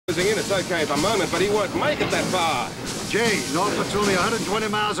In, it's okay for a moment, but he won't make it that far. Jay, Norfolk's only 120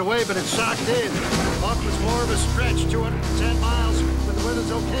 miles away, but it's socked in. Auckland's more of a stretch, 210 miles, but the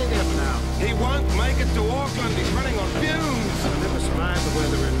weather's okay there for now. He won't make it to Auckland. He's running on fumes. I'll never survive the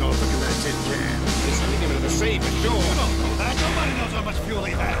weather in Norfolk in that tin can. You're sending him into the sea for sure. Nobody knows how much fuel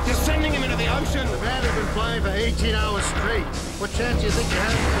he has. You're sending him into the ocean. The man has been flying for 18 hours straight. What chance do you think you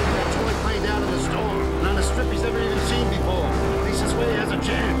have of putting that toy plane down in the storm? And on a strip he's never even seen before. At least this way he has a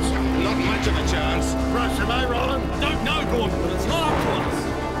chance. Not much of a chance. Russ, am I wrong? Don't know, Gordon, but it's not up to us.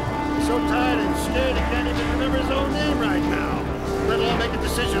 He's so tired and scared he can't even remember his own name right now. Let alone make a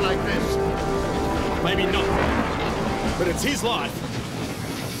decision like this. Maybe not, but it's his life.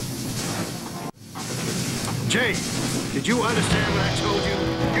 Jay, did you understand what I told you?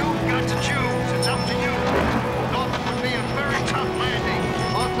 You've got to choose. It's up to you. Norfolk would be a very tough landing.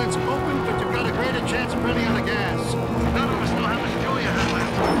 Auckland's open, but you've got a greater chance of running out of gas. None of us know how much fuel you have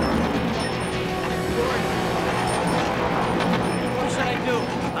left. What should I do?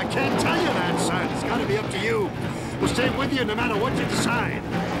 I can't tell you that, son. It's got to be up to you. We'll stay with you no matter what you decide.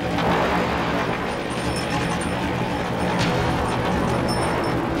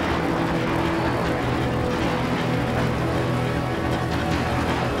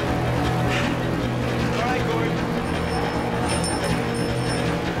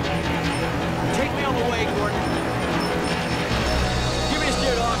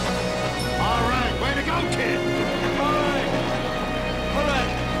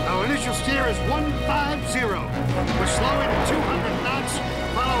 Steer is 150. We're slowing at 200 knots.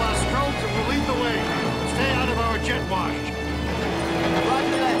 Follow our strobes and we'll lead the way. Stay out of our jet wash.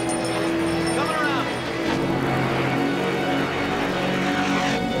 Roger that. Coming around.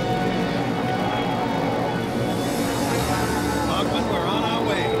 Auckland, we're on our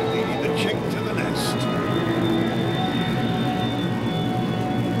way, leading the chick to the nest.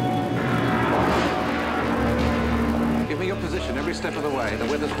 Give me your position every step of the way. The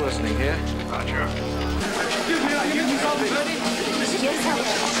weather's worsening here. Roger. Excuse me, are you consulting ready? Yes, hello.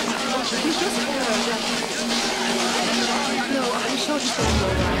 You just no, I'm sure she's going to go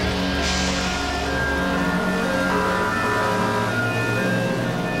right.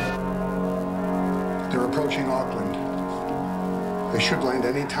 They're approaching Auckland. They should land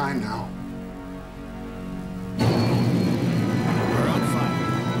any time now. We're on fire.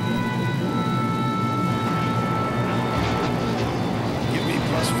 Give me +5.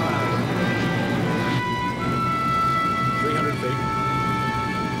 300 feet.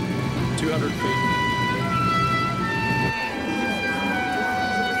 200 feet.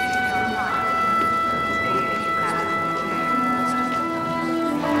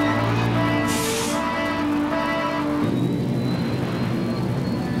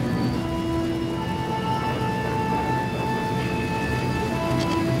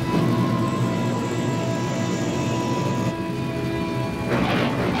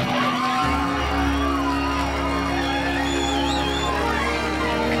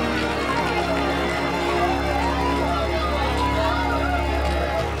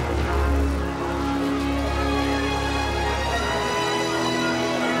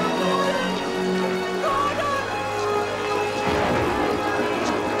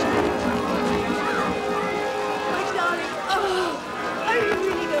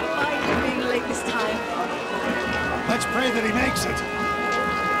 Let's pray that he makes it.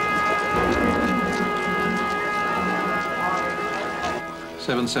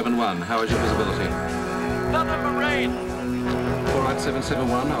 "771, how is your visibility?" Nothing but rain. All right,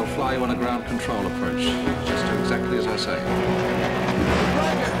 771, I'll fly you on a ground control approach. Just do exactly as I say.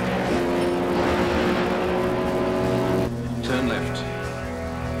 Roger. Turn left.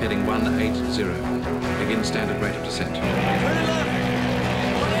 Heading 180. Begin standard rate of descent. Turn it left.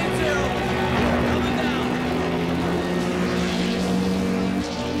 180. Coming down.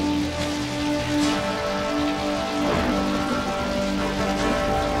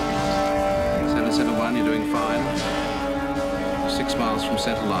 771, you're doing fine. 6 miles from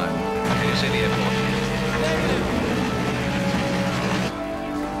center line. Can you see the airport?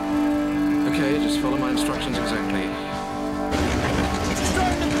 Okay, just follow my instructions exactly. It's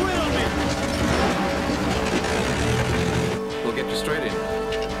starting to quit on me. We'll get you straight in.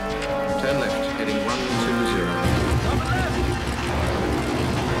 Turn left, heading 120. Coming left.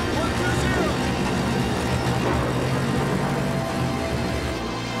 120.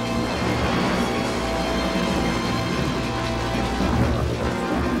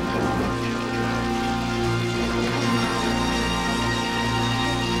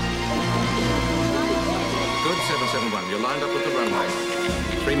 Good, 771. You're lined up with the runway.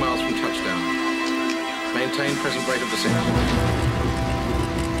 3 miles from touchdown. Maintain present rate of descent.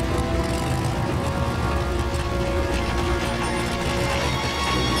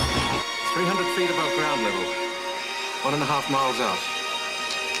 2.5 miles out.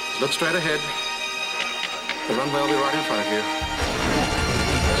 Look straight ahead. The runway will be right in front of you.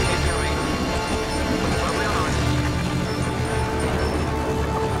 Just keep going. Runway on ice.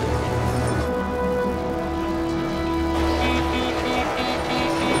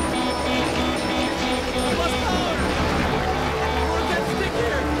 Lost power! We're getting stick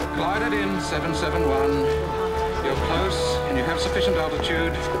here! Glide it in, 771. You're close and you have sufficient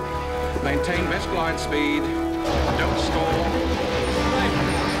altitude. Maintain best glide speed. Don't stall.